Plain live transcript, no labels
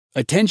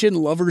Attention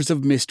lovers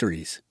of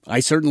mysteries. I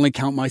certainly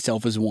count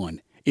myself as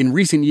one. In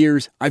recent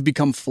years, I've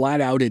become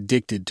flat out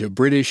addicted to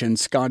British and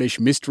Scottish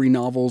mystery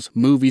novels,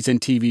 movies,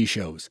 and TV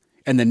shows.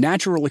 And the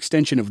natural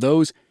extension of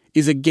those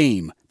is a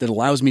game that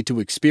allows me to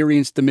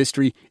experience the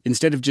mystery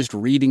instead of just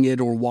reading it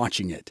or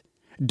watching it.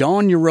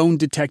 Don your own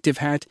detective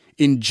hat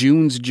in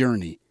June's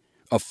Journey,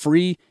 a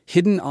free,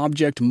 hidden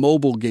object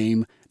mobile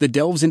game that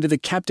delves into the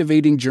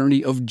captivating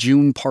journey of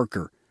June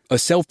Parker, a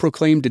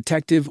self-proclaimed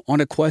detective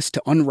on a quest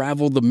to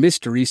unravel the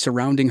mystery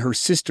surrounding her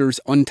sister's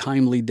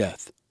untimely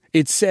death.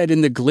 It's set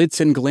in the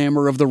glitz and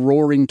glamour of the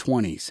Roaring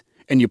 '20s,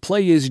 and you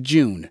play as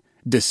June,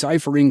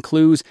 deciphering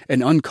clues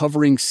and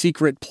uncovering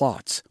secret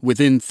plots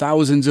within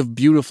thousands of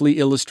beautifully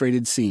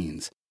illustrated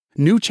scenes.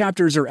 New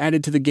chapters are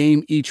added to the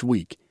game each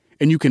week,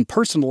 and you can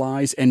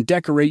personalize and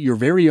decorate your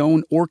very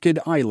own Orchid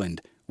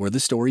Island, where the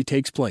story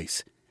takes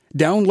place.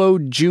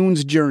 Download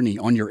June's Journey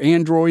on your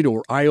Android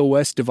or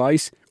iOS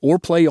device, or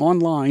play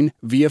online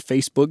via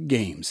Facebook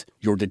Games.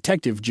 Your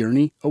detective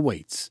journey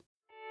awaits.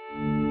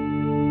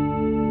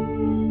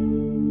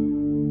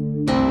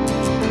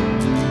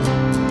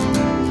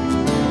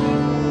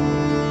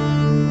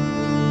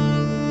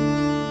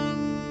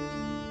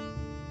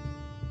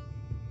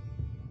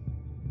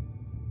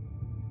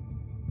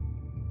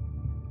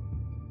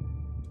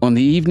 On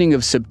the evening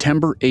of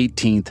September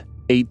 18th,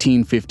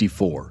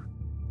 1854,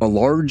 a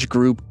large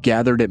group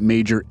gathered at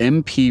Major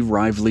M.P.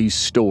 Rively's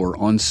store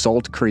on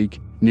Salt Creek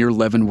near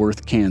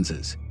Leavenworth,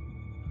 Kansas.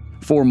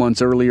 4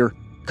 months earlier,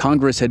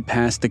 Congress had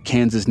passed the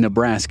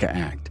Kansas-Nebraska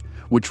Act,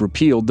 which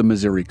repealed the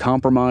Missouri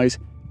Compromise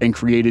and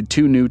created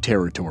 2 new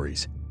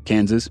territories,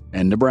 Kansas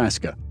and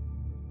Nebraska.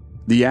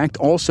 The act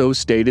also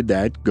stated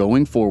that,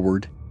 going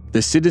forward,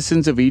 the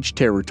citizens of each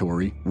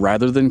territory,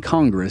 rather than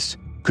Congress,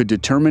 could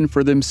determine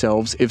for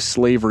themselves if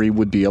slavery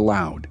would be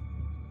allowed.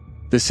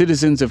 The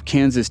citizens of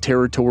Kansas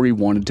Territory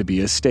wanted to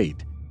be a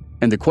state,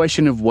 and the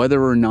question of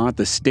whether or not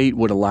the state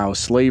would allow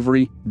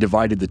slavery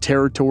divided the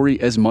territory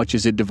as much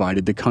as it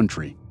divided the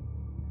country.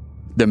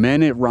 The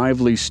men at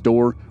Rively's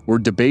store were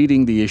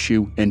debating the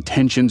issue, and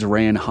tensions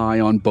ran high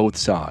on both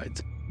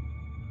sides.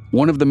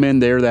 One of the men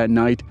there that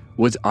night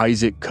was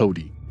Isaac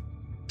Cody.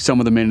 Some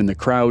of the men in the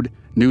crowd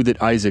knew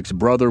that Isaac's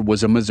brother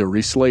was a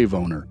Missouri slave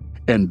owner,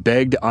 and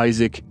begged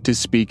Isaac to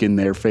speak in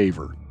their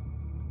favor.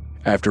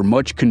 After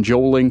much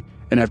cajoling,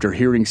 and after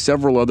hearing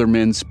several other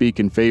men speak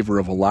in favor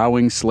of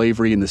allowing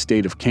slavery in the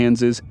state of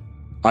Kansas,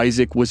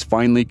 Isaac was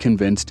finally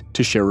convinced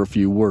to share a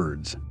few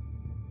words.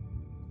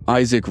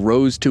 Isaac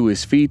rose to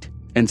his feet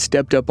and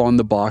stepped up on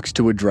the box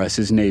to address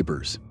his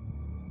neighbors.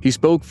 He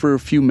spoke for a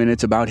few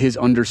minutes about his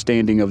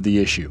understanding of the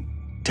issue,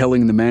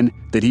 telling the men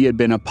that he had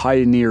been a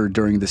pioneer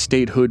during the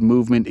statehood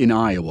movement in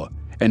Iowa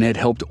and had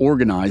helped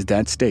organize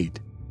that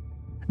state.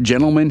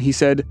 "Gentlemen," he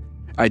said,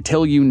 "I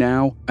tell you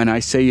now, and I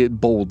say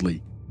it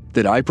boldly,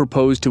 that I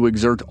propose to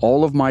exert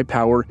all of my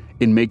power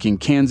in making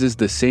Kansas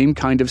the same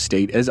kind of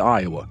state as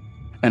Iowa,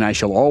 and I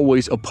shall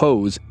always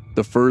oppose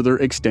the further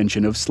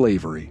extension of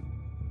slavery."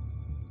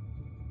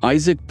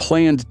 Isaac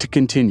planned to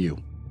continue,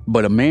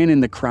 but a man in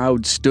the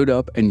crowd stood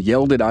up and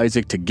yelled at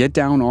Isaac to get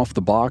down off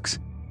the box,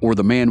 or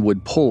the man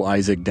would pull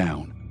Isaac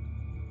down.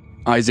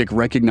 Isaac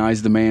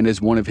recognized the man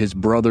as one of his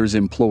brother's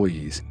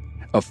employees,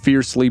 a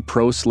fiercely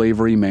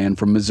pro-slavery man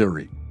from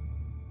Missouri.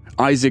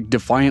 Isaac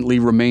defiantly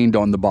remained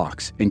on the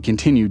box and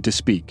continued to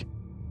speak.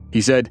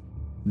 He said,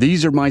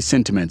 "These are my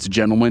sentiments,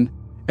 gentlemen,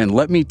 and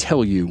let me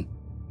tell you..."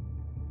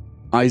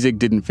 Isaac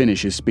didn't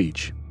finish his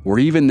speech, or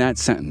even that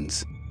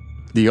sentence.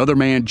 The other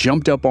man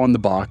jumped up on the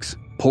box,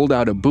 pulled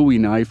out a Bowie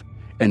knife,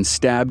 and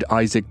stabbed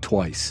Isaac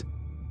twice.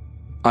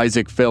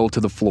 Isaac fell to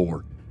the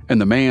floor, and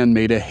the man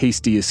made a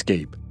hasty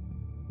escape.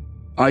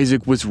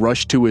 Isaac was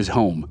rushed to his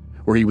home,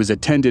 where he was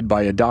attended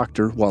by a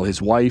doctor while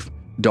his wife,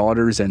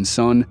 daughters, and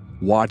son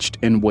watched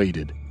and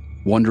waited,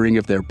 wondering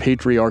if their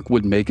patriarch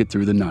would make it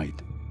through the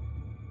night.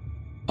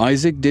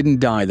 Isaac didn't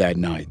die that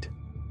night.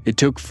 It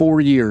took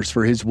 4 years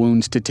for his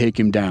wounds to take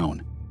him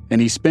down, and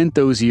he spent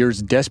those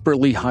years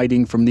desperately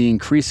hiding from the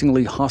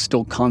increasingly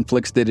hostile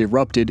conflicts that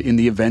erupted in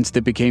the events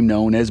that became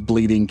known as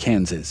Bleeding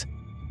Kansas.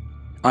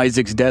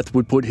 Isaac's death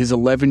would put his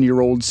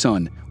 11-year-old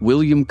son,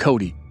 William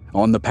Cody,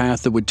 on the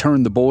path that would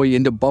turn the boy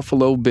into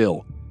Buffalo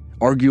Bill,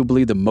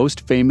 arguably the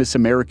most famous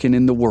American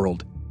in the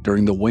world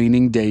during the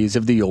waning days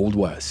of the Old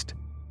West.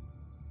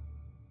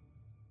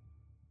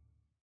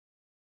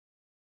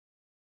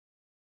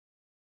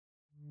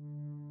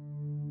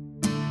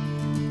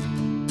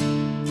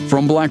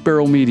 From Black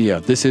Barrel Media,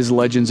 this is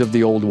Legends of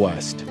the Old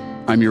West.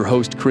 I'm your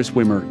host, Chris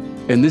Wimmer,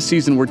 and this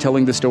season we're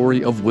telling the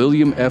story of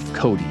William F.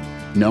 Cody,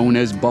 known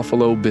as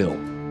Buffalo Bill,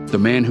 the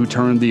man who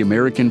turned the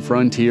American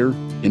frontier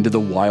into the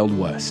Wild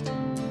West.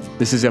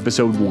 This is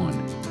Episode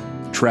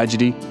 1,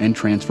 Tragedy and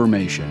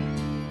Transformation.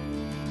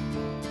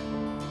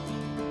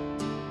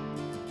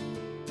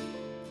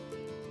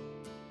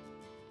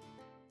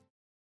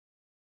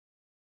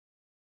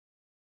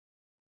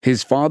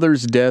 His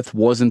father's death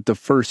wasn't the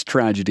first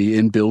tragedy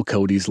in Bill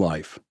Cody's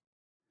life.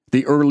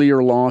 The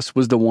earlier loss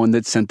was the one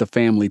that sent the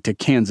family to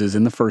Kansas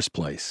in the first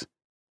place.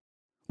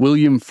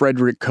 William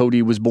Frederick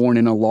Cody was born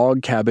in a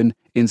log cabin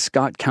in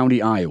Scott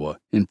County, Iowa,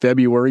 in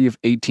February of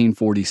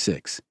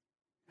 1846.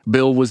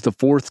 Bill was the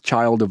fourth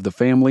child of the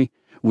family,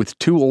 with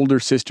two older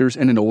sisters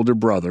and an older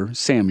brother,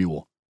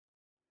 Samuel.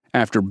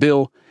 After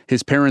Bill,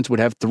 his parents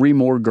would have three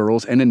more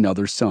girls and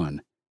another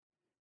son.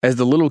 As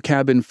the little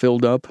cabin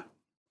filled up,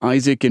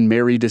 Isaac and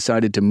Mary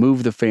decided to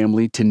move the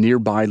family to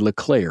nearby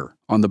LeClaire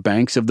on the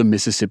banks of the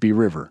Mississippi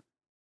River.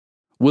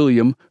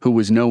 William, who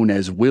was known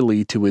as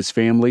Willie to his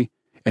family,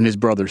 and his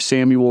brother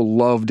Samuel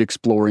loved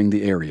exploring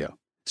the area,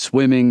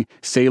 swimming,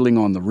 sailing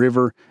on the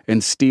river,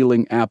 and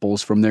stealing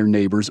apples from their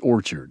neighbor's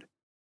orchard.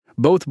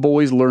 Both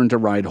boys learned to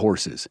ride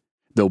horses,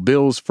 though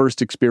Bill's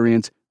first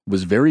experience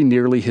was very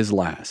nearly his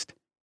last.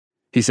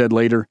 He said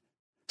later,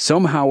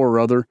 "Somehow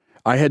or other,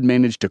 I had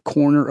managed to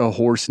corner a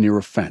horse near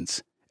a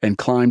fence and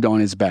climbed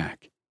on his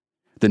back.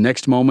 The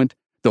next moment,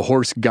 the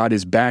horse got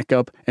his back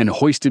up and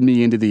hoisted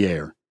me into the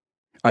air.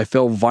 I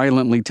fell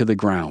violently to the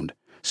ground,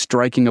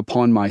 striking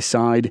upon my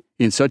side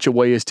in such a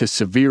way as to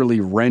severely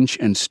wrench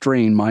and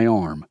strain my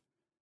arm.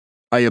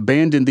 I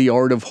abandoned the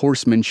art of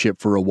horsemanship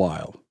for a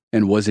while,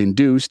 and was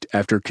induced,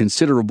 after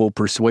considerable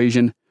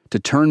persuasion, to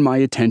turn my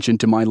attention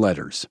to my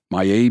letters,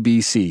 my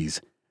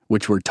ABCs,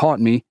 which were taught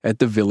me at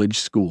the village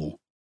school."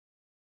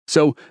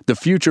 So, the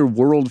future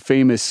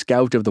world-famous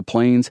Scout of the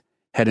Plains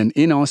had an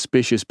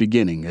inauspicious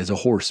beginning as a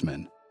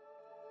horseman.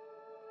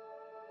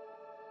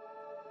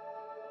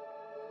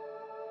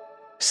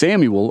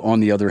 Samuel, on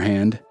the other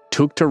hand,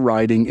 took to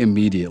riding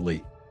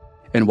immediately,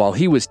 and while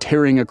he was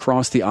tearing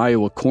across the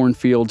Iowa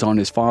cornfields on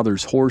his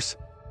father's horse,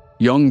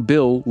 young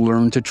Bill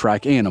learned to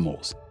track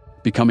animals,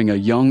 becoming a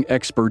young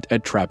expert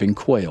at trapping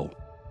quail.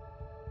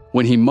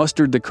 When he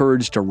mustered the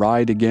courage to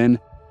ride again,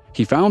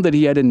 he found that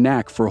he had a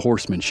knack for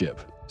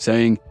horsemanship,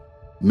 saying,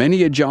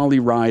 "Many a jolly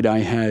ride I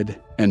had,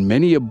 and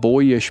many a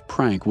boyish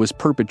prank was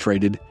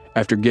perpetrated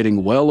after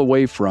getting well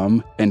away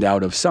from, and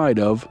out of sight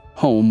of,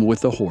 home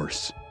with the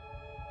horse."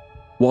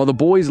 While the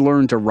boys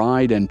learned to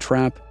ride and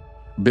trap,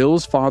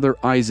 Bill's father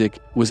Isaac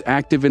was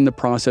active in the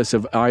process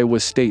of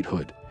Iowa's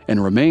statehood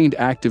and remained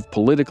active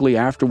politically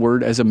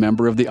afterward as a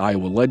member of the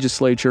Iowa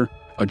legislature,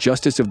 a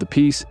justice of the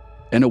peace,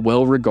 and a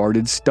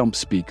well-regarded stump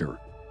speaker.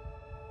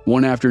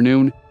 One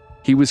afternoon,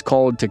 he was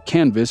called to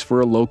canvass for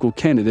a local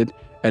candidate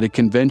at a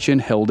convention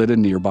held at a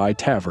nearby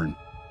tavern.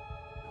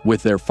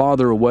 With their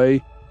father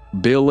away,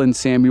 Bill and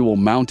Samuel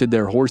mounted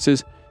their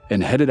horses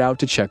and headed out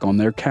to check on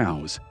their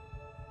cows.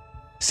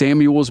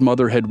 Samuel's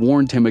mother had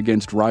warned him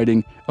against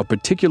riding a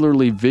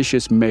particularly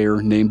vicious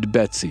mare named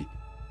Betsy,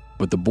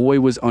 but the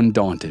boy was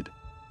undaunted.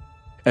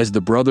 As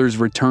the brothers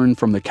returned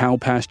from the cow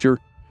pasture,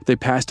 they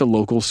passed a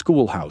local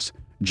schoolhouse,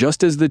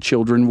 just as the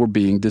children were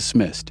being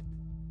dismissed.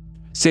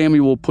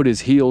 Samuel put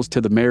his heels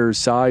to the mare's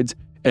sides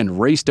and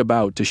raced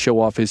about to show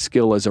off his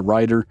skill as a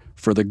rider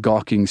for the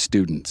gawking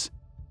students.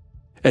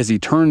 As he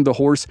turned the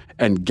horse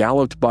and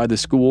galloped by the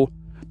school,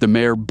 the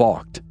mare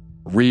balked,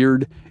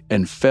 reared,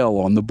 and fell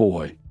on the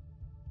boy.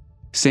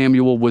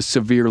 Samuel was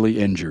severely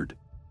injured.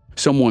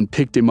 Someone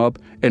picked him up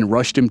and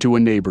rushed him to a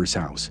neighbor's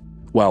house,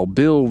 while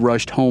Bill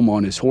rushed home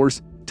on his horse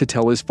to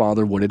tell his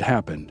father what had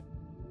happened.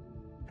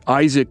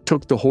 Isaac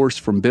took the horse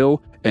from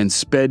Bill and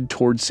sped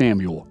toward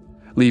Samuel,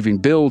 leaving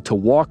Bill to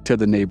walk to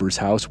the neighbor's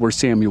house where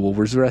Samuel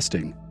was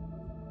resting.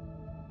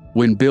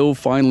 When Bill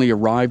finally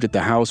arrived at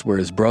the house where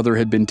his brother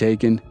had been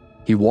taken,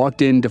 he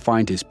walked in to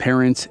find his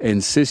parents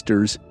and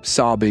sisters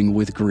sobbing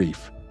with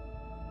grief.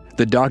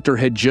 The doctor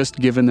had just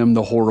given them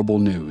the horrible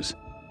news.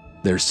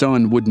 Their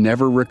son would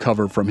never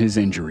recover from his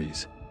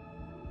injuries.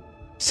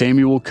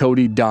 Samuel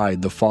Cody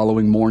died the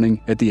following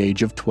morning at the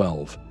age of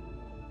 12.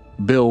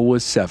 Bill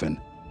was 7.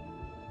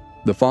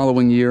 The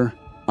following year,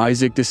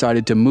 Isaac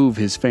decided to move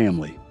his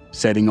family,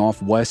 setting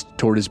off west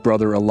toward his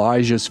brother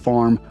Elijah's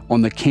farm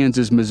on the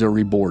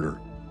Kansas-Missouri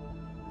border.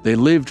 They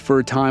lived for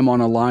a time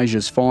on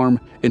Elijah's farm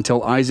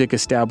until Isaac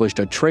established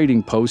a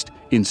trading post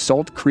in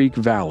Salt Creek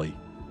Valley,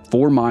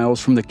 4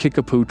 miles from the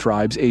Kickapoo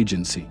tribe's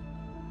agency.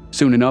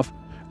 Soon enough,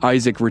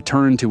 Isaac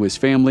returned to his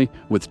family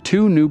with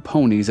 2 new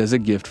ponies as a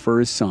gift for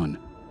his son,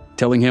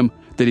 telling him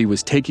that he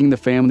was taking the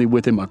family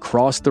with him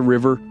across the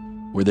river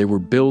where they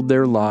would build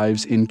their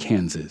lives in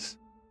Kansas.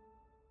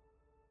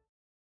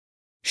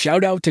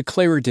 Shout out to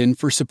Claritin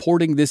for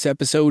supporting this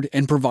episode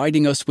and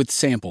providing us with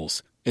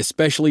samples,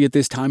 especially at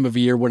this time of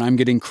year when I'm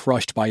getting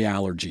crushed by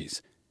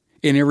allergies.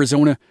 In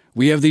Arizona,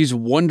 we have these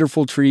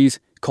wonderful trees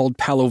called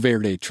Palo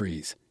Verde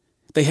trees.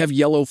 They have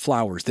yellow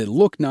flowers that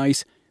look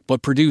nice,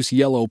 but produce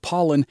yellow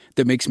pollen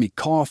that makes me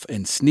cough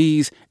and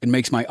sneeze and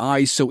makes my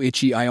eyes so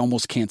itchy I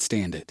almost can't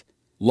stand it.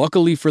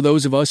 Luckily for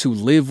those of us who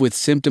live with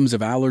symptoms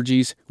of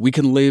allergies, we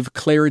can live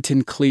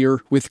Claritin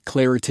Clear with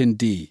Claritin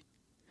D.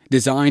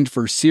 Designed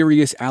for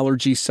serious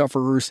allergy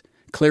sufferers,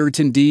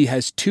 Claritin D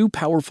has 2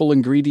 powerful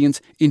ingredients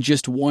in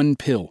just 1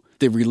 pill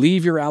that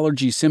relieve your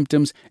allergy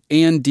symptoms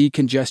and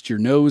decongest your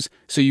nose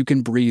so you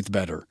can breathe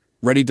better.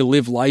 Ready to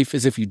live life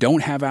as if you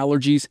don't have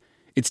allergies?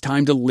 It's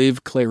time to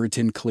live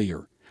Claritin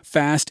Clear.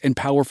 Fast and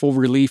powerful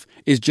relief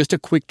is just a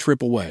quick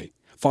trip away.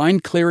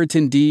 Find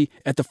Claritin D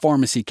at the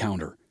pharmacy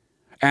counter.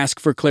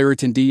 Ask for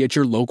Claritin D at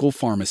your local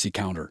pharmacy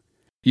counter.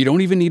 You don't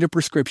even need a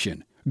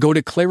prescription. Go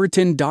to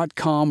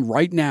Claritin.com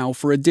right now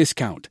for a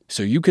discount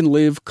so you can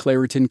live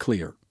Claritin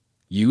Clear.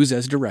 Use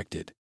as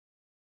directed.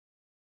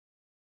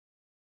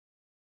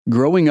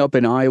 Growing up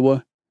in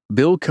Iowa,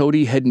 Bill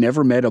Cody had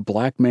never met a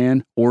black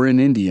man or an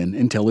Indian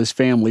until his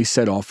family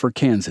set off for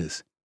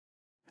Kansas.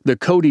 The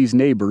Cody's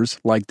neighbors,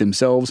 like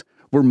themselves,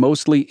 were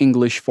mostly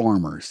English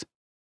farmers.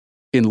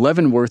 In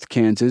Leavenworth,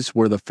 Kansas,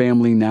 where the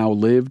family now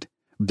lived,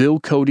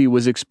 Bill Cody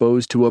was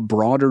exposed to a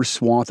broader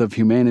swath of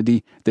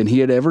humanity than he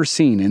had ever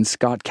seen in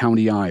Scott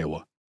County,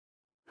 Iowa.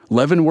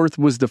 Leavenworth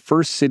was the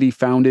first city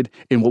founded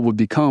in what would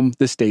become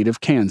the state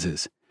of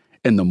Kansas,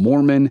 and the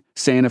Mormon,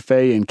 Santa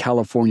Fe, and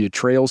California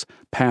trails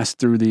passed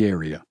through the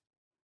area.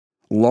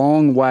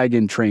 Long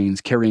wagon trains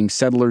carrying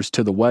settlers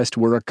to the west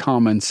were a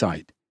common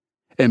sight,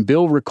 and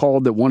Bill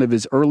recalled that one of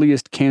his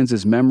earliest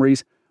Kansas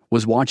memories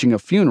was watching a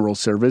funeral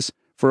service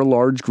for a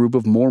large group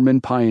of Mormon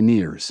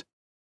pioneers.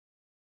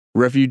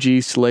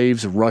 Refugee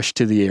slaves rushed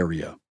to the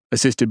area,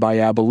 assisted by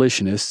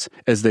abolitionists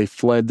as they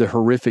fled the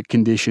horrific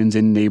conditions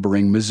in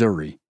neighboring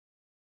Missouri.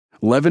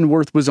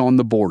 Leavenworth was on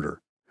the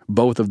border,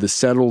 both of the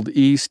settled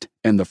East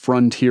and the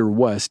frontier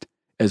West,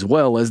 as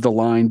well as the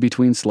line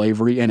between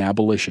slavery and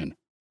abolition,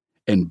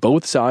 and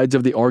both sides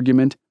of the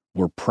argument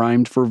were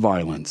primed for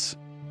violence.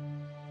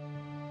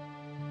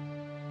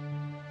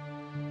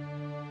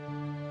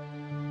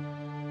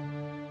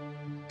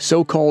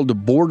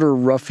 So-called border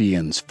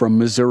ruffians from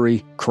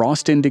Missouri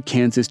crossed into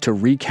Kansas to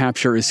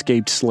recapture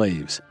escaped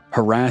slaves,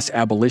 harass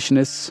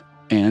abolitionists,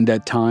 and,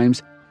 at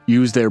times,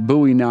 use their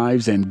bowie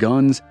knives and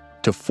guns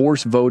to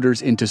force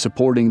voters into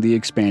supporting the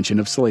expansion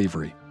of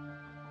slavery.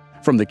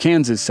 From the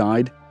Kansas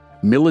side,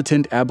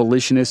 militant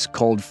abolitionists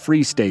called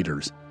Free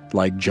Staters,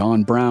 like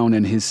John Brown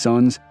and his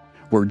sons,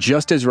 were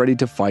just as ready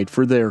to fight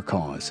for their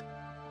cause.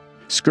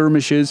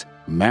 Skirmishes,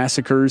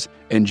 massacres,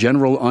 and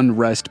general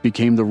unrest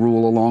became the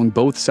rule along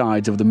both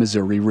sides of the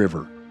Missouri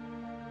River.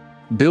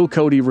 Bill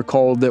Cody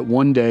recalled that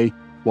one day,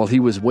 while he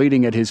was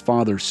waiting at his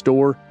father's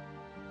store,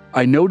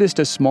 I noticed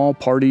a small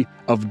party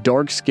of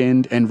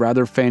dark-skinned and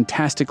rather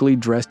fantastically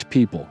dressed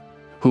people,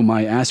 whom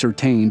I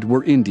ascertained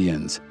were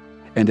Indians,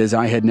 and as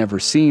I had never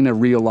seen a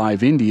real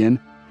live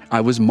Indian,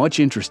 I was much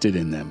interested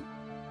in them.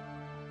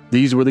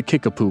 These were the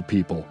Kickapoo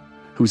people,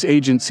 whose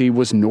agency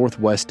was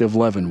northwest of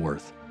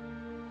Leavenworth.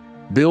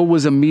 Bill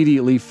was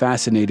immediately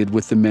fascinated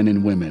with the men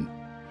and women,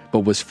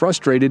 but was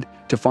frustrated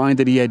to find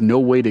that he had no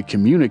way to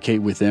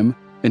communicate with them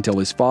until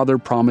his father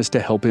promised to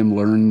help him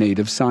learn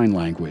native sign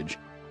language.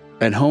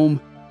 At home,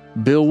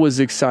 Bill was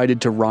excited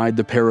to ride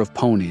the pair of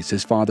ponies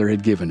his father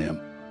had given him,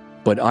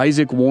 but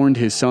Isaac warned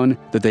his son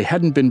that they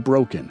hadn't been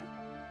broken.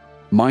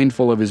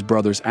 Mindful of his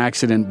brother's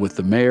accident with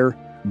the mare,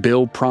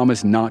 Bill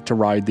promised not to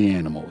ride the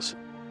animals.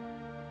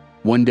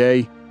 One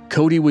day,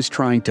 Cody was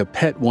trying to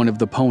pet one of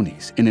the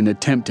ponies in an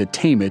attempt to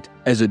tame it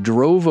as a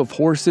drove of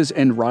horses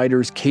and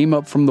riders came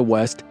up from the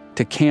west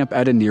to camp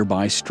at a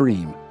nearby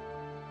stream.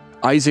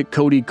 Isaac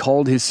Cody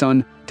called his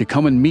son to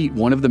come and meet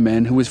one of the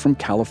men who was from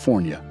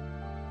California.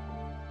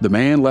 The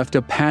man left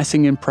a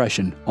passing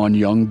impression on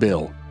young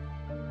Bill.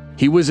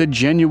 He was a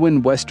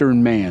genuine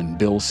Western man,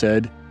 Bill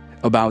said,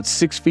 about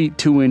 6 feet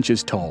 2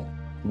 inches tall,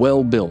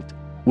 well-built,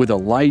 with a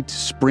light,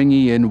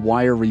 springy, and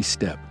wiry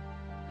step.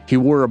 He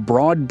wore a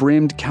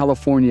broad-brimmed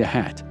California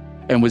hat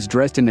and was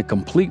dressed in a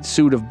complete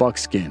suit of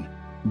buckskin,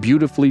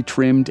 beautifully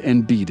trimmed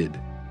and beaded.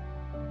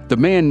 The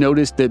man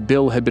noticed that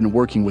Bill had been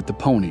working with the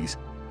ponies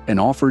and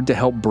offered to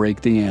help break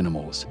the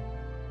animals.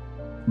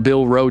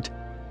 Bill wrote,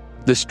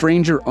 "The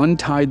stranger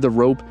untied the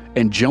rope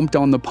and jumped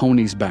on the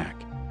pony's back.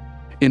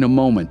 In a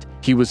moment,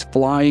 he was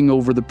flying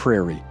over the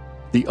prairie,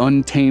 the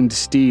untamed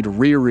steed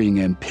rearing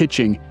and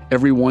pitching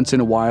every once in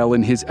a while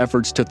in his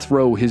efforts to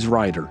throw his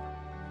rider.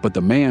 But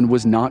the man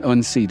was not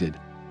unseated.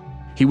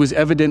 He was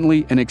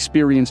evidently an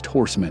experienced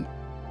horseman.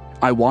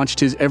 I watched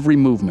his every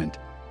movement.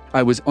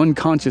 I was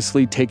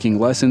unconsciously taking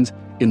lessons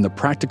in the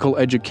practical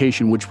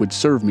education which would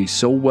serve me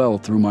so well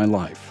through my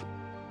life."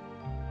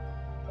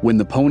 When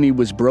the pony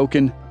was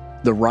broken,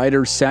 the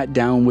rider sat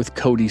down with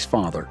Cody's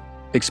father,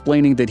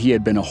 explaining that he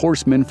had been a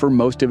horseman for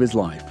most of his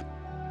life.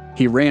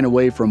 He ran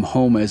away from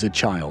home as a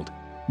child,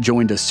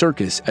 joined a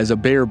circus as a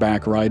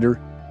bareback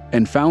rider,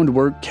 and found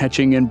work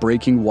catching and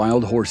breaking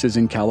wild horses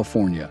in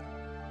California.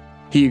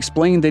 He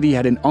explained that he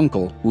had an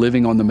uncle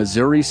living on the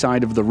Missouri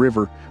side of the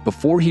river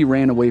before he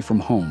ran away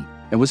from home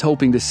and was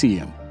hoping to see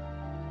him.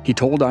 He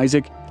told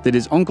Isaac that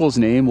his uncle's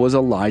name was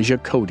Elijah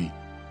Cody.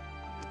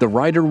 The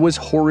rider was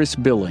Horace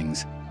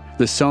Billings,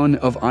 the son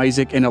of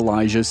Isaac and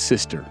Elijah's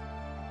sister.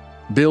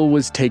 Bill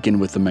was taken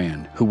with the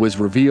man, who was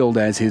revealed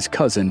as his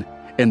cousin,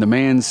 and the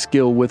man's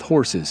skill with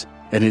horses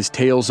and his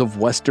tales of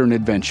Western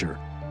adventure.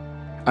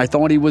 "I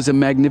thought he was a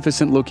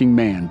magnificent-looking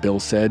man,"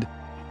 Bill said.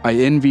 "I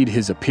envied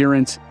his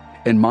appearance,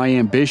 and my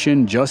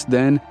ambition just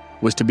then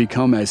was to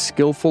become as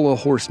skillful a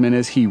horseman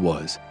as he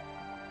was.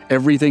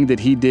 Everything that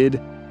he did,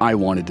 I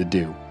wanted to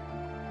do.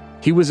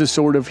 He was a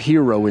sort of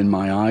hero in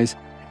my eyes,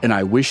 and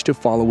I wished to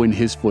follow in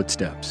his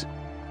footsteps."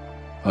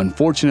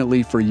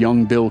 Unfortunately for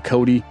young Bill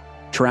Cody,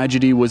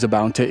 tragedy was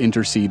about to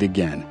intercede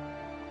again.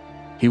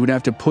 He would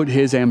have to put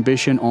his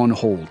ambition on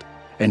hold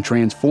and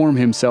transform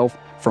himself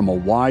from a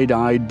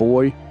wide-eyed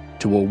boy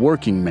to a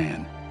working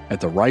man at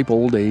the ripe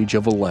old age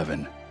of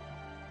 11.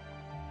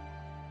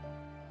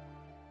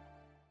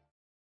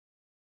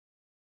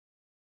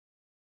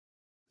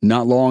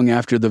 Not long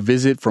after the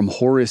visit from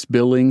Horace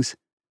Billings,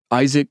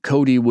 Isaac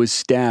Cody was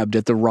stabbed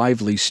at the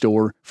Rively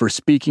store for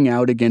speaking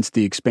out against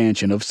the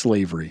expansion of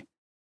slavery.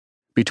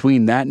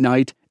 Between that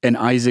night and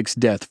Isaac's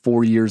death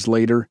 4 years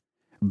later,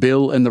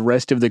 Bill and the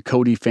rest of the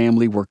Cody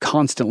family were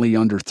constantly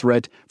under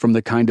threat from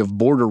the kind of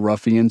border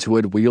ruffians who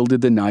had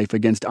wielded the knife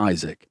against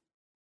Isaac.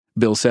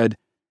 Bill said,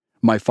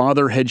 "My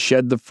father had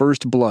shed the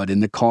first blood in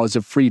the cause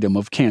of freedom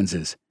of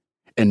Kansas,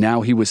 and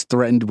now he was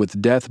threatened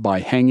with death by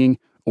hanging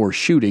or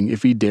shooting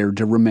if he dared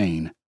to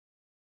remain."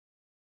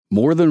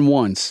 More than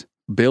once,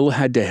 Bill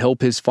had to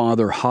help his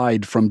father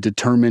hide from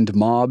determined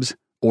mobs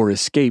or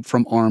escape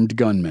from armed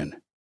gunmen.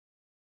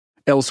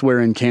 Elsewhere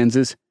in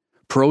Kansas,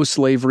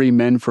 pro-slavery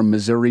men from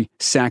Missouri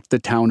sacked the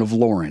town of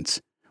Lawrence,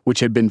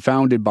 which had been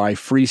founded by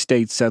Free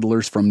State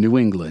settlers from New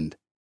England.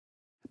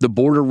 The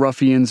border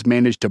ruffians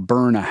managed to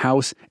burn a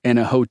house and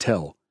a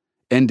hotel,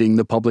 ending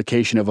the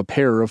publication of a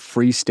pair of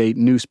Free State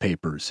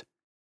newspapers.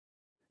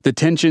 The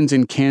tensions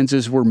in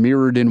Kansas were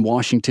mirrored in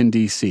Washington,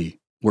 D.C.,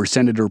 where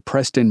Senator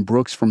Preston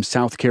Brooks from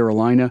South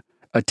Carolina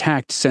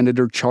attacked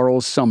Senator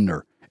Charles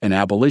Sumner, an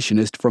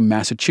abolitionist from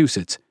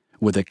Massachusetts,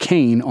 with a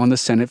cane on the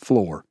Senate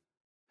floor.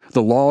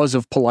 The laws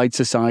of polite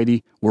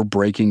society were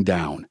breaking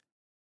down.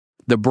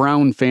 The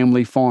Brown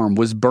family farm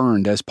was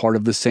burned as part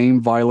of the same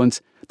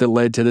violence that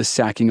led to the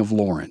sacking of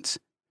Lawrence,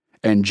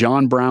 and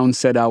John Brown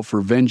set out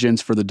for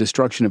vengeance for the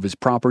destruction of his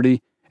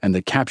property and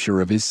the capture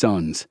of his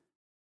sons.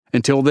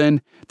 Until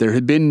then, there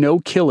had been no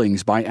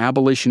killings by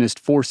abolitionist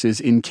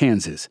forces in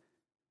Kansas.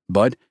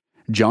 But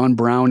John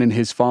Brown and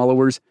his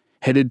followers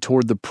headed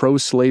toward the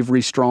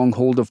pro-slavery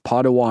stronghold of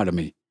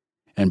Potawatomi,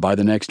 and by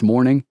the next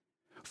morning,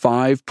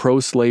 5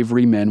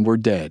 pro-slavery men were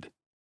dead.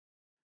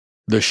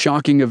 The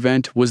shocking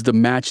event was the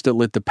match that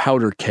lit the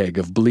powder keg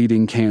of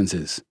bleeding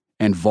Kansas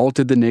and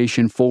vaulted the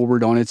nation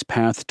forward on its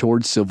path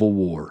toward civil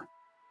war.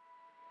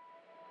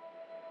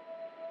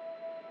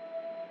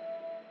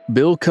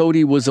 Bill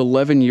Cody was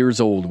 11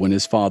 years old when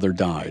his father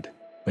died,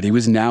 but he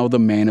was now the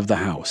man of the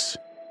house.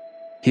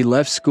 He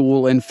left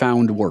school and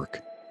found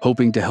work,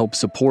 hoping to help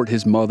support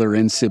his mother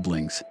and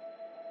siblings.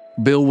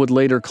 Bill would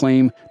later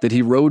claim that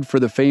he rode for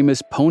the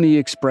famous Pony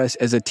Express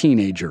as a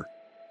teenager,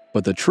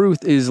 but the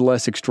truth is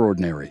less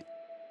extraordinary.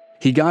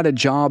 He got a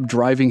job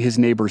driving his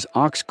neighbor's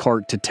ox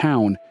cart to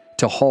town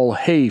to haul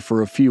hay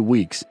for a few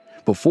weeks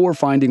before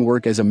finding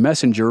work as a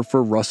messenger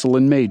for Russell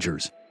and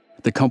Majors,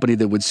 the company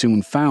that would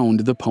soon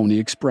found the Pony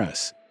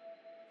Express.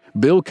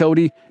 Bill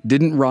Cody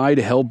didn't ride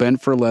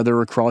hell-bent for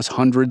leather across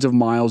hundreds of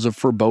miles of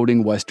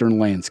foreboding western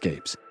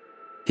landscapes.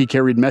 He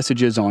carried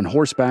messages on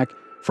horseback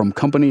from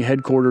company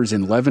headquarters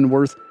in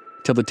Leavenworth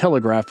to the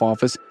telegraph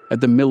office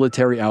at the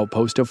military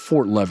outpost of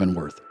Fort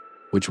Leavenworth,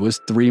 which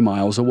was 3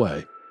 miles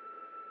away.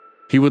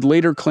 He would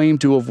later claim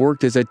to have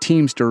worked as a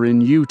teamster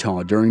in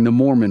Utah during the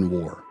Mormon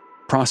War,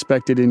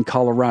 prospected in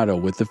Colorado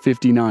with the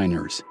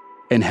 59ers,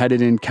 and had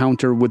an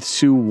encounter with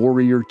Sioux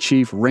warrior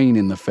chief Rain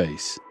in the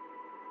Face.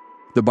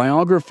 The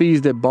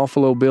biographies that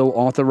Buffalo Bill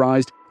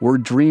authorized were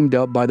dreamed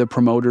up by the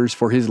promoters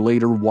for his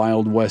later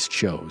Wild West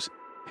shows,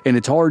 and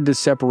it's hard to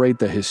separate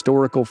the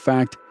historical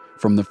fact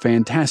from the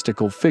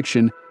fantastical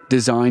fiction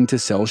designed to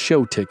sell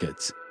show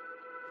tickets.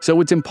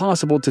 So it's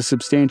impossible to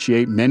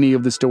substantiate many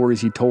of the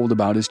stories he told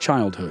about his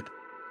childhood.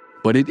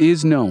 But it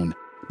is known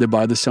that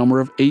by the summer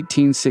of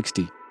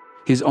 1860,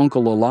 his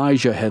uncle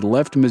Elijah had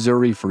left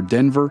Missouri for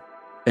Denver,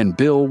 and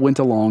Bill went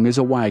along as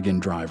a wagon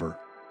driver.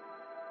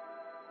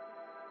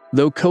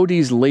 Though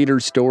Cody's later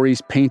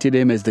stories painted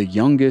him as the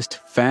youngest,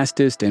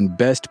 fastest, and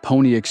best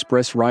Pony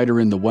Express rider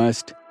in the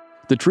West,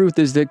 the truth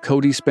is that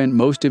Cody spent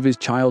most of his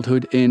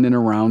childhood in and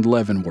around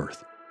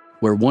Leavenworth,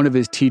 where one of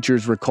his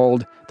teachers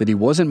recalled that he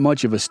wasn't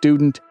much of a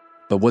student,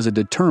 but was a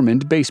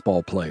determined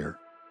baseball player.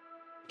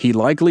 He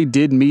likely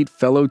did meet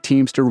fellow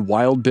teamster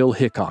Wild Bill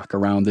Hickok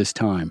around this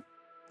time,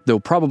 though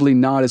probably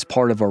not as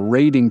part of a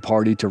raiding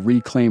party to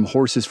reclaim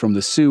horses from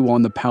the Sioux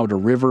on the Powder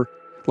River,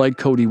 like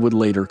Cody would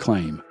later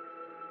claim.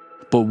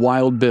 But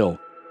Wild Bill,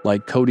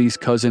 like Cody's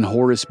cousin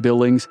Horace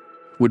Billings,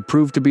 would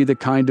prove to be the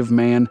kind of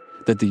man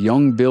that the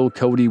young Bill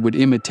Cody would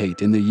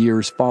imitate in the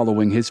years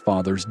following his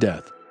father's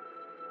death.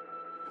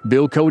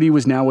 Bill Cody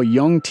was now a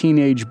young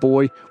teenage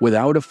boy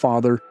without a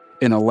father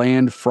in a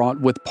land fraught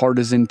with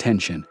partisan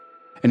tension,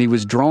 and he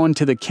was drawn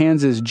to the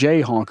Kansas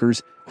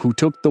Jayhawkers who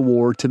took the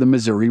war to the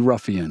Missouri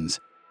ruffians.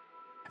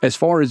 As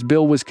far as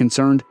Bill was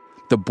concerned,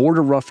 the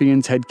border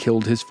ruffians had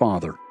killed his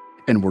father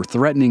and were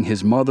threatening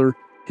his mother,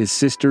 his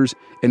sisters,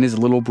 and his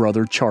little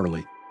brother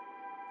Charlie.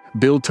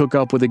 Bill took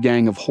up with a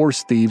gang of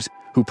horse thieves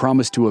who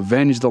promised to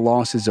avenge the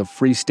losses of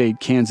Free State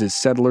Kansas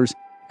settlers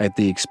at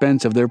the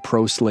expense of their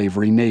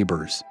pro-slavery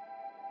neighbors.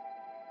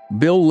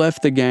 Bill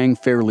left the gang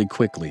fairly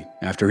quickly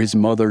after his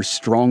mother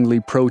strongly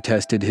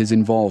protested his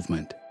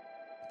involvement.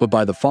 But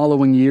by the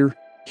following year,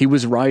 he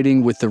was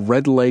riding with the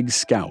Red Leg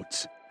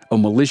Scouts, a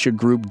militia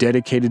group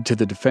dedicated to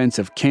the defense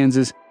of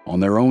Kansas on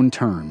their own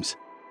terms.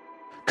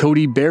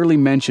 Cody barely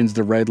mentions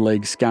the Red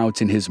Leg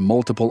Scouts in his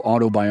multiple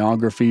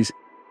autobiographies,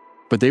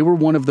 but they were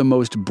one of the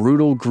most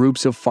brutal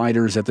groups of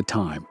fighters at the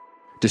time,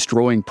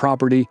 destroying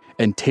property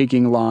and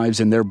taking lives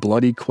in their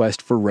bloody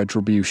quest for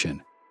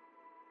retribution.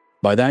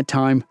 By that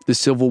time, the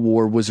Civil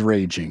War was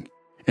raging,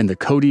 and the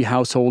Cody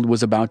household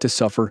was about to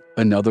suffer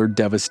another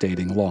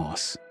devastating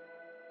loss.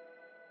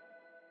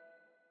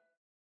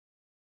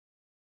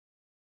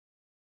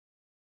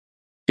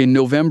 In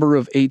November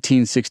of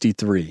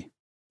 1863,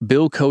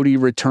 Bill Cody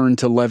returned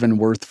to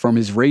Leavenworth from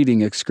his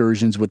raiding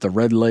excursions with the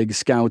Red Leg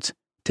Scouts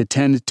to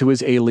tend to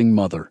his ailing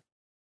mother.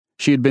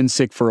 She had been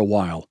sick for a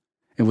while,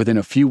 and within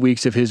a few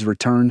weeks of his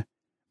return,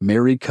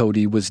 Mary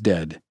Cody was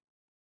dead.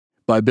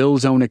 By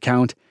Bill's own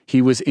account,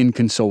 he was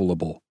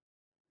inconsolable.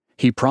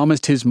 He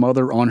promised his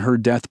mother on her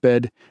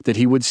deathbed that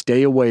he would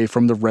stay away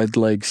from the Red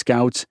Leg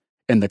Scouts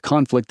and the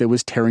conflict that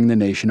was tearing the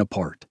nation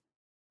apart.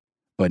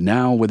 But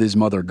now, with his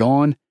mother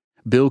gone,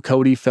 Bill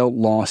Cody felt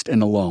lost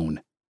and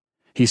alone.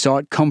 He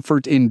sought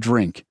comfort in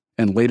drink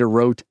and later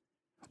wrote,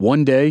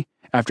 "One day,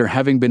 after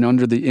having been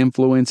under the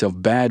influence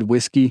of bad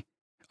whiskey,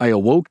 I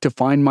awoke to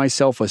find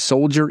myself a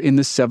soldier in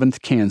the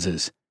 7th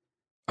Kansas.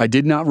 I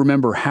did not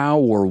remember how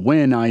or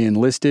when I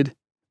enlisted,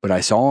 but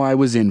I saw I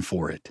was in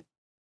for it."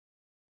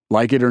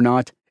 Like it or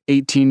not,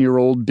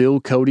 18-year-old Bill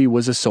Cody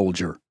was a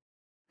soldier.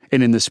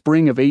 And in the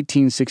spring of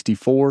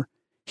 1864,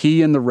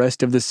 he and the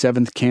rest of the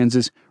 7th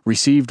Kansas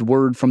received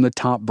word from the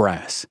top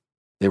brass.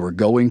 They were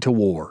going to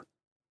war.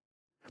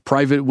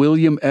 Private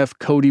William F.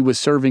 Cody was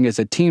serving as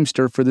a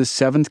teamster for the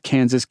 7th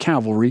Kansas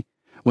Cavalry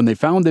when they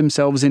found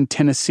themselves in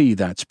Tennessee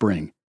that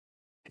spring.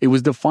 It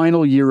was the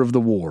final year of the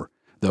war,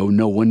 though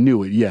no one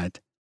knew it yet.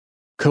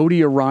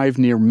 Cody arrived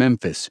near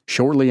Memphis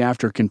shortly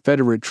after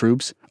Confederate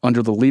troops,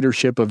 under the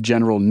leadership of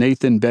General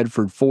Nathan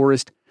Bedford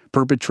Forrest,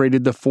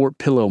 perpetrated the Fort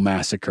Pillow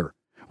Massacre,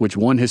 which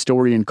one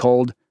historian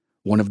called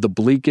one of the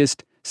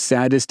bleakest,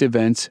 saddest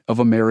events of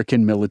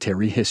American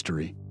military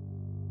history.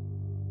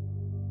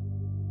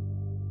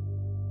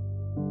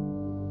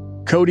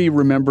 Cody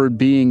remembered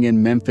being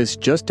in Memphis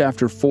just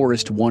after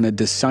Forrest won a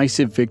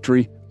decisive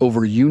victory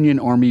over Union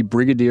Army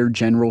Brigadier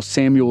General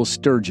Samuel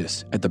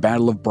Sturgis at the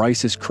Battle of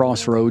Bryce's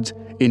Crossroads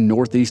in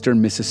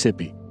northeastern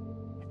Mississippi,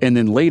 and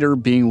then later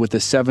being with the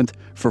 7th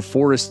for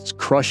Forrest's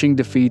crushing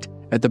defeat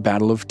at the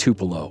Battle of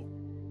Tupelo.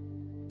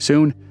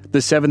 Soon,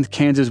 the 7th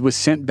Kansas was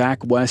sent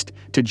back west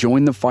to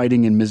join the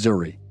fighting in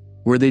Missouri,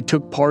 where they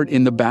took part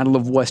in the Battle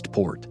of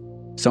Westport,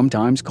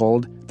 sometimes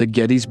called the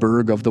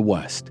Gettysburg of the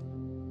West.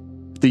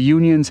 The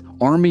Union's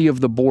Army of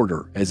the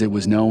Border, as it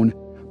was known,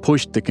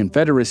 pushed the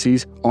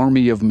Confederacy's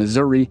Army of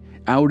Missouri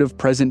out of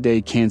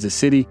present-day Kansas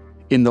City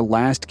in the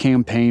last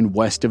campaign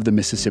west of the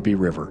Mississippi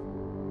River.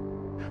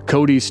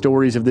 Cody's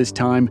stories of this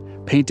time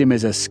paint him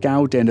as a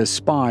scout and a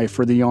spy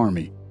for the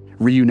Army,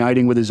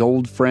 reuniting with his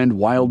old friend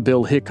Wild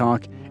Bill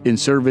Hickok in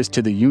service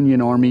to the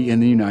Union Army in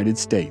the United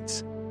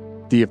States.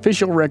 The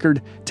official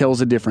record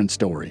tells a different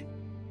story.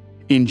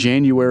 In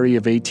January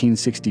of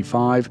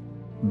 1865,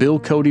 Bill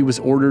Cody was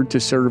ordered to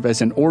serve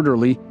as an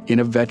orderly in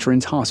a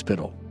veterans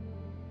hospital.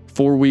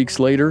 4 weeks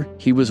later,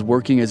 he was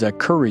working as a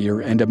courier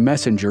and a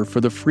messenger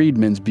for the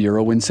Freedmen's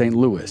Bureau in St.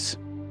 Louis.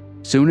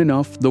 Soon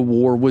enough, the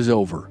war was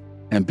over,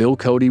 and Bill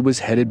Cody was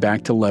headed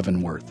back to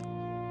Leavenworth.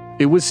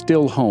 It was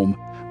still home,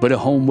 but a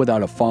home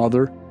without a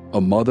father,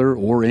 a mother,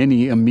 or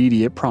any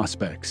immediate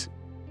prospects.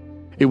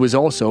 It was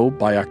also,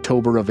 by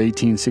October of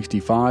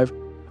 1865,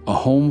 a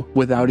home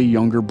without a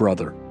younger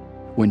brother,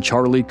 when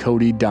Charlie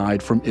Cody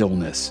died from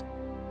illness.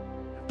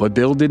 But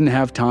Bill didn't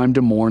have time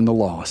to mourn the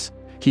loss.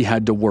 He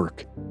had to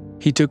work.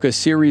 He took a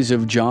series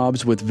of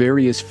jobs with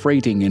various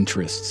freighting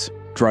interests,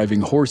 driving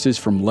horses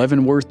from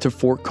Leavenworth to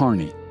Fort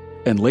Kearny,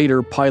 and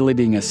later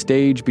piloting a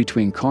stage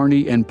between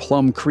Kearny and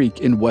Plum Creek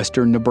in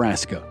western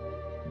Nebraska.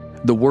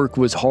 The work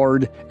was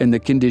hard and the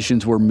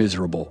conditions were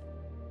miserable.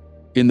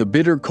 In the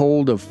bitter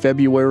cold of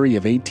February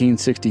of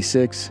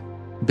 1866,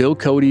 Bill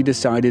Cody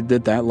decided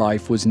that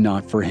life was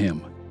not for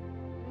him.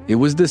 It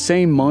was the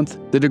same month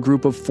that a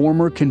group of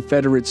former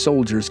Confederate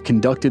soldiers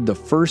conducted the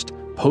first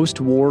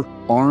post-war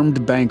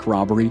armed bank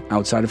robbery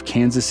outside of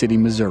Kansas City,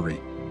 Missouri.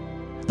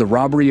 The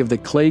robbery of the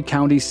Clay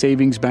County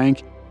Savings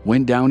Bank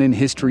went down in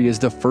history as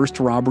the first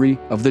robbery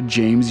of the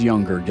James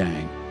Younger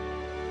Gang.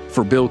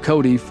 For Bill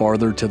Cody,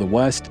 farther to the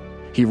west,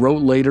 he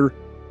wrote later,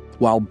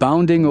 "While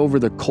bounding over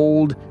the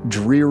cold,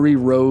 dreary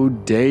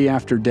road day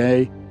after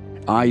day,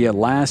 I at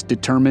last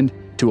determined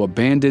to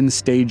abandon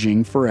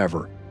staging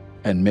forever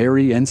and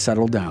marry and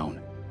settle down."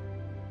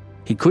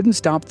 He couldn't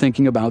stop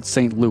thinking about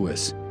St.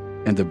 Louis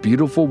and the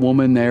beautiful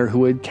woman there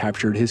who had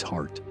captured his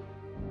heart.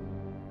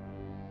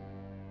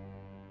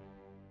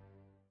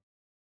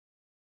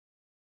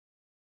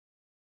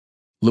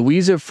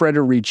 Louisa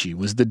Frederici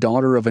was the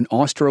daughter of an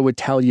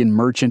Austro-Italian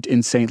merchant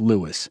in St.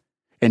 Louis,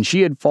 and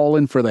she had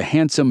fallen for the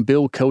handsome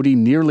Bill Cody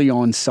nearly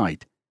on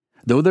sight,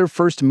 though their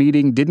first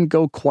meeting didn't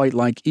go quite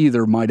like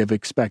either might have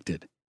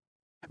expected.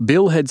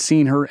 Bill had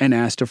seen her and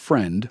asked a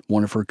friend,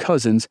 one of her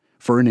cousins,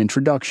 for an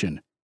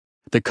introduction.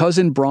 The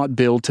cousin brought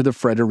Bill to the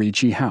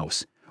Frederici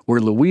house, where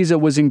Louisa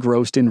was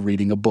engrossed in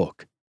reading a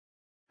book.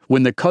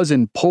 When the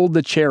cousin pulled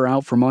the chair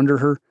out from under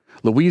her,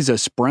 Louisa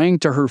sprang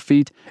to her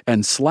feet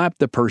and slapped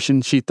the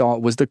person she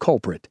thought was the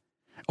culprit,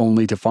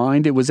 only to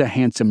find it was a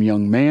handsome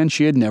young man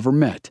she had never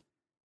met.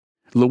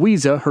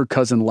 Louisa, her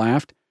cousin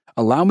laughed,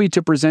 "Allow me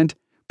to present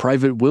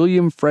Private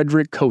William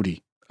Frederick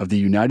Cody of the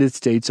United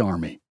States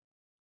Army."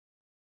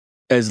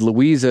 As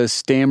Louisa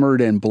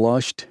stammered and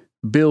blushed,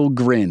 Bill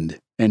grinned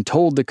and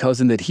told the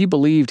cousin that he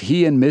believed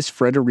he and Miss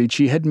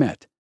Frederici had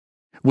met.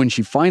 When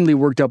she finally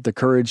worked up the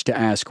courage to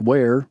ask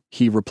where,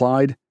 he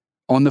replied,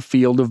 "On the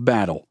field of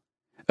battle,"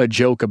 a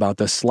joke about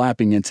the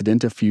slapping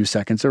incident a few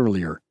seconds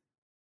earlier.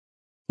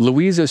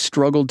 Louisa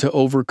struggled to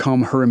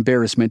overcome her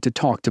embarrassment to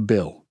talk to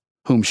Bill,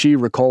 whom she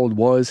recalled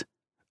was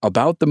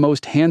about the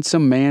most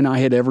handsome man I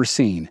had ever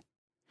seen.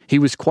 He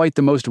was quite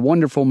the most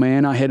wonderful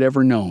man I had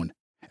ever known,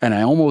 and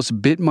I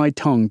almost bit my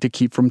tongue to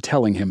keep from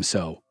telling him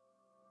so.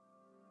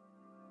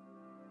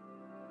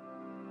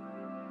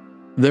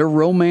 Their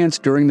romance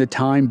during the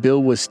time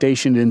Bill was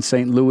stationed in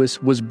St. Louis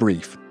was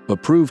brief,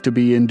 but proved to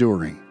be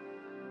enduring.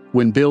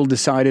 When Bill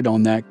decided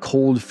on that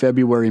cold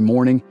February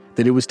morning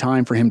that it was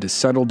time for him to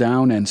settle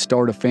down and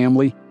start a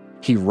family,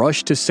 he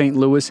rushed to St.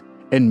 Louis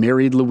and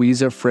married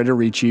Louisa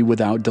Frederici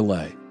without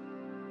delay.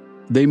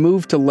 They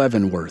moved to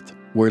Leavenworth,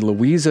 where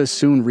Louisa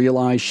soon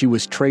realized she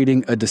was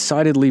trading a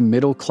decidedly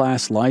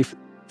middle-class life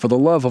for the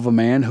love of a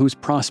man whose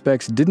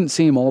prospects didn't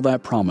seem all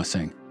that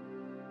promising.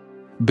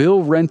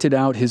 Bill rented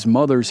out his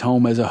mother's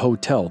home as a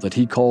hotel that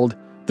he called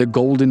the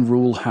Golden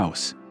Rule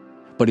House,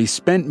 but he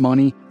spent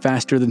money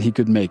faster than he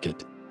could make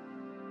it.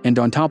 And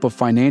on top of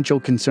financial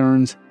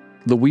concerns,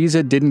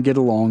 Louisa didn't get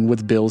along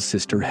with Bill's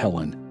sister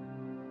Helen.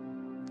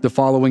 The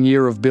following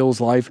year of Bill's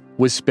life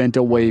was spent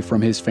away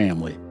from his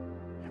family.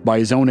 By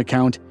his own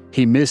account,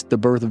 he missed the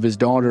birth of his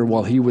daughter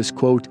while he was,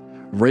 quote,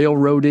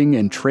 railroading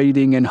and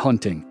trading and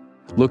hunting,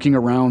 looking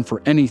around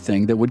for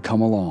anything that would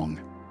come along.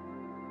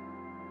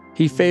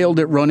 He failed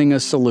at running a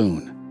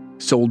saloon,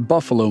 sold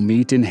buffalo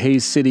meat in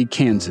Hays City,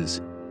 Kansas,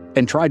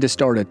 and tried to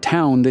start a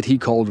town that he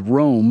called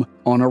Rome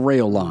on a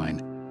rail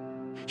line.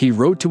 He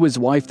wrote to his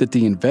wife that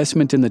the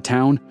investment in the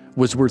town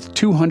was worth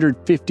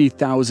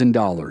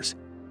 $250,000,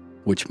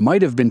 which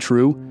might have been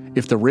true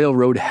if the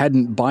railroad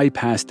hadn't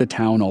bypassed the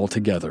town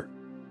altogether.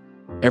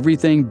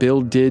 Everything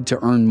Bill did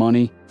to earn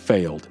money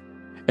failed,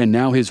 and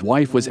now his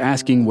wife was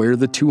asking where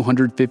the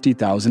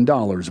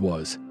 $250,000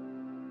 was.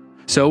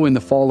 So in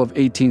the fall of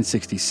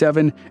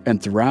 1867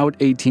 and throughout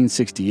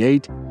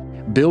 1868,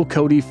 Bill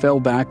Cody fell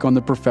back on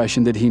the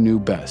profession that he knew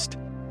best,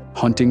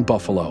 hunting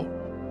buffalo.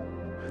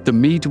 The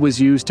meat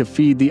was used to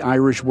feed the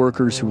Irish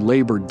workers who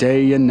labored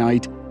day and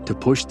night to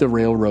push the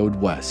railroad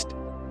west.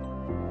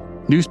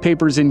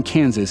 Newspapers in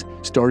Kansas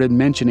started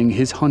mentioning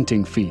his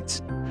hunting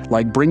feats,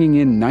 like bringing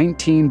in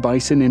 19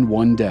 bison in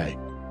one day.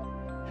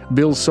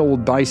 Bill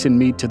sold bison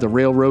meat to the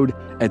railroad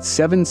at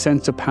 7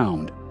 cents a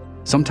pound,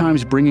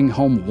 sometimes bringing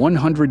home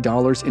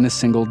 $100 in a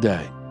single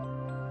day.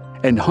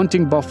 And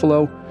hunting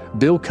buffalo,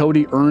 Bill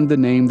Cody earned the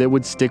name that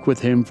would stick with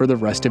him for the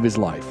rest of his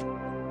life.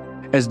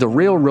 As the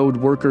railroad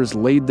workers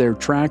laid their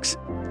tracks,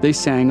 they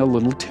sang a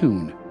little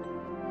tune.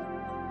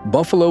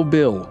 Buffalo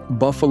Bill,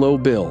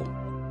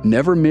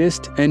 never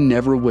missed and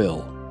never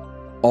will.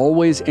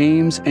 Always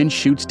aims and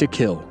shoots to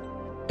kill,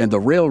 and the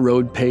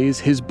railroad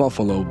pays his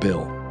buffalo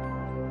bill.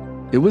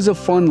 It was a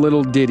fun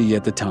little ditty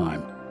at the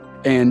time.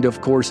 And, of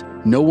course,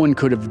 no one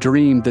could have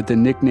dreamed that the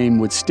nickname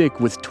would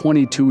stick with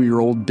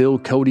 22-year-old Bill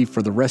Cody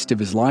for the rest of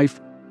his life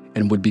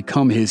and would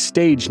become his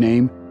stage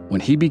name when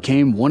he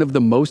became one of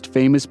the most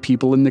famous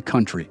people in the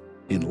country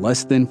in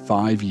less than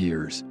 5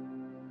 years.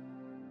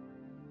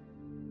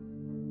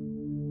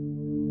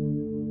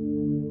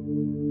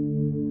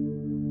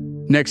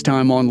 Next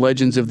time on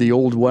Legends of the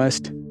Old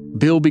West,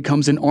 Bill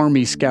becomes an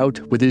Army scout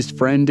with his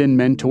friend and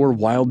mentor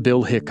Wild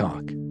Bill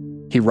Hickok.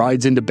 He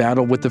rides into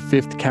battle with the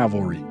 5th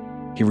Cavalry.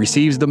 He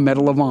receives the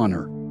Medal of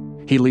Honor.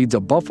 He leads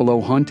a buffalo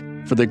hunt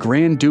for the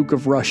Grand Duke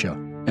of Russia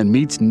and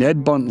meets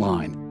Ned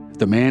Buntline,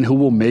 the man who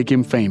will make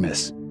him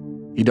famous.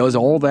 He does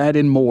all that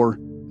and more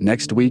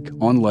next week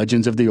on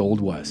Legends of the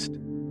Old West.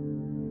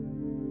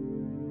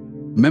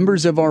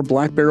 Members of our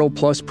Black Barrel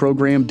Plus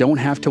program don't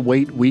have to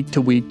wait week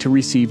to week to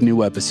receive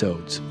new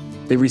episodes.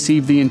 They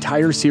receive the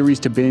entire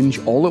series to binge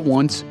all at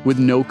once with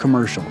no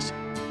commercials,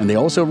 and they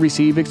also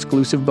receive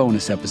exclusive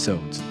bonus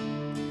episodes.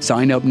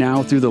 Sign up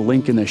now through the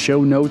link in the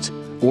show notes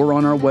or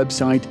on our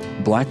website,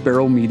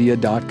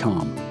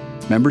 blackbarrelmedia.com.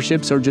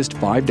 Memberships are just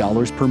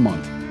 $5 per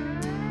month.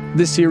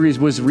 This series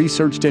was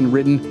researched and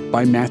written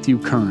by Matthew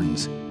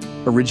Kearns.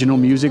 Original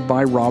music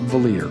by Rob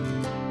Valier.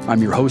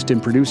 I'm your host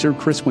and producer,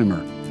 Chris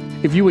Wimmer.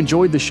 If you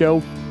enjoyed the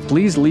show,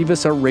 please leave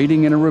us a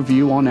rating and a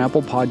review on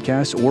Apple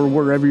Podcasts or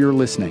wherever you're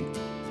listening.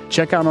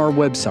 Check out our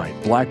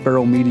website,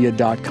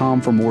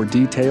 blackbarrelmedia.com, for more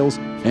details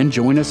and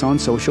join us on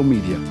social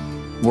media.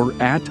 We're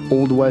at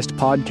Old West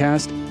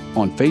Podcast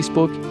on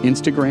Facebook,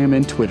 Instagram,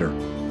 and Twitter.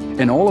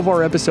 And all of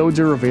our episodes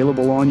are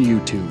available on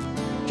YouTube.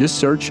 Just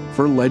search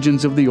for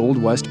Legends of the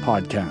Old West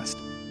podcast.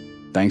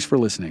 Thanks for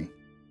listening.